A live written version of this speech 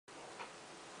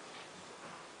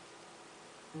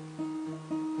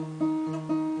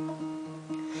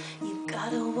You've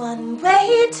got a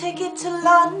one-way ticket to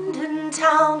London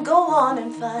town. Go on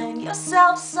and find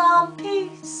yourself some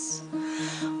peace,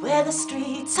 where the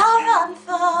streets are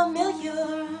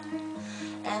unfamiliar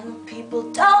and people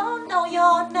don't know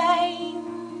your name.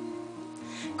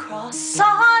 Cross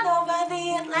on over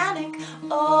the Atlantic,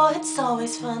 oh, it's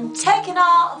always fun taking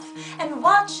off and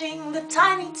watching the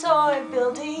tiny toy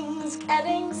buildings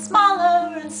getting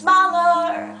smaller and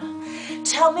smaller.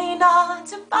 Tell me not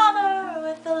to bother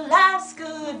with the last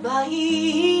goodbye.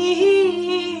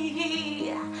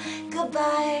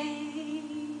 Goodbye.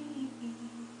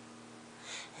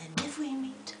 And if we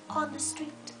meet on the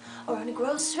street or in a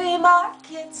grocery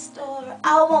market store,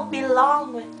 I won't be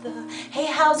long with the "Hey,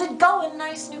 how's it going,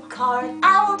 nice new car," and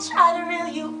I will try to reel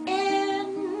you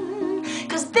in,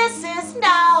 'cause this is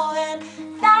now and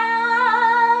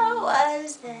that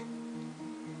was then.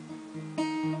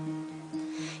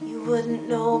 You wouldn't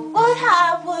know what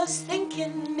I was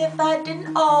thinking if I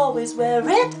didn't always wear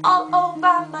it all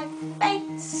over my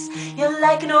face. You're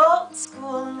like an old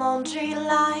school laundry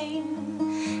line,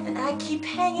 and I keep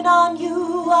hanging on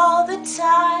you all the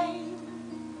time.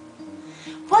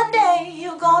 One day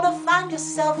you're gonna find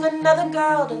yourself another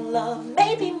girl to love,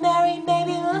 maybe marry,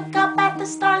 maybe look up at the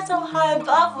stars so high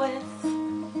above with.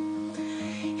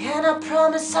 And I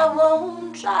promise I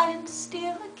won't try and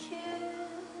steal a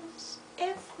kiss.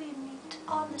 If we meet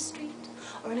on the street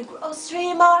or in a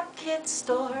grocery market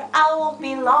store, I won't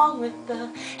be long with the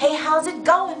 "Hey, how's it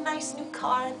going, nice new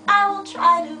car," and I will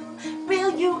try to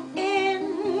reel you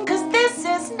in, 'cause this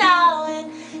is now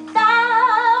and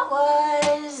that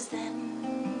was then.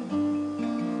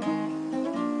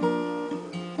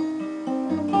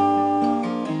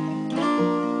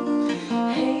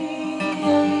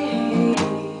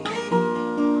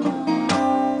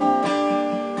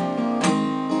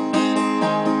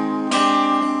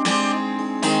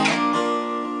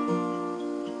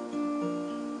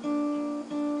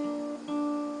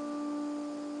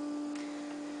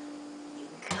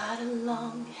 Got a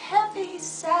long, heavy,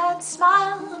 sad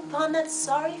smile upon that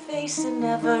sorry face, and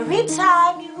every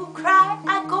time you cry,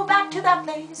 I go back to that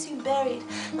place you buried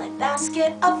my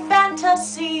basket of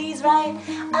fantasies right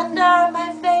under my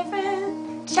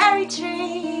favorite cherry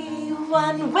tree.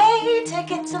 One-way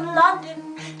ticket to London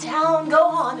town. Go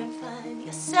on and find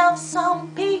yourself some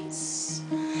peace.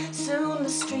 Soon the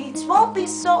streets won't be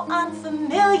so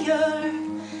unfamiliar,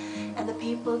 and the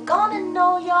people gonna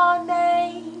know your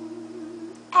name.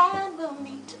 And we'll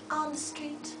meet on the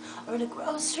street or in a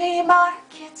grocery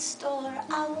market store.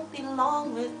 I won't be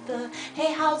long with the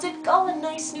 "Hey, how's it going,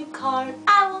 nice new car," and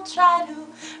I will try to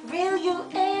reel you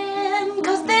in,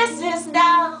 'cause this is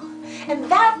now and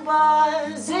that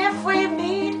was. If we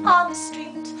meet on the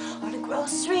street or in a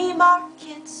grocery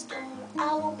market store, I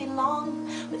won't be long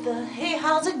with the "Hey,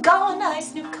 how's it going, nice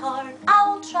new car," and I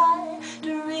will try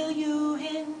to reel you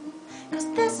in, 'cause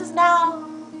this is now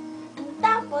and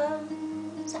that was.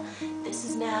 This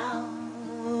is now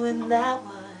and that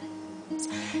was.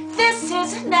 This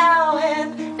is now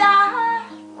and that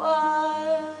was.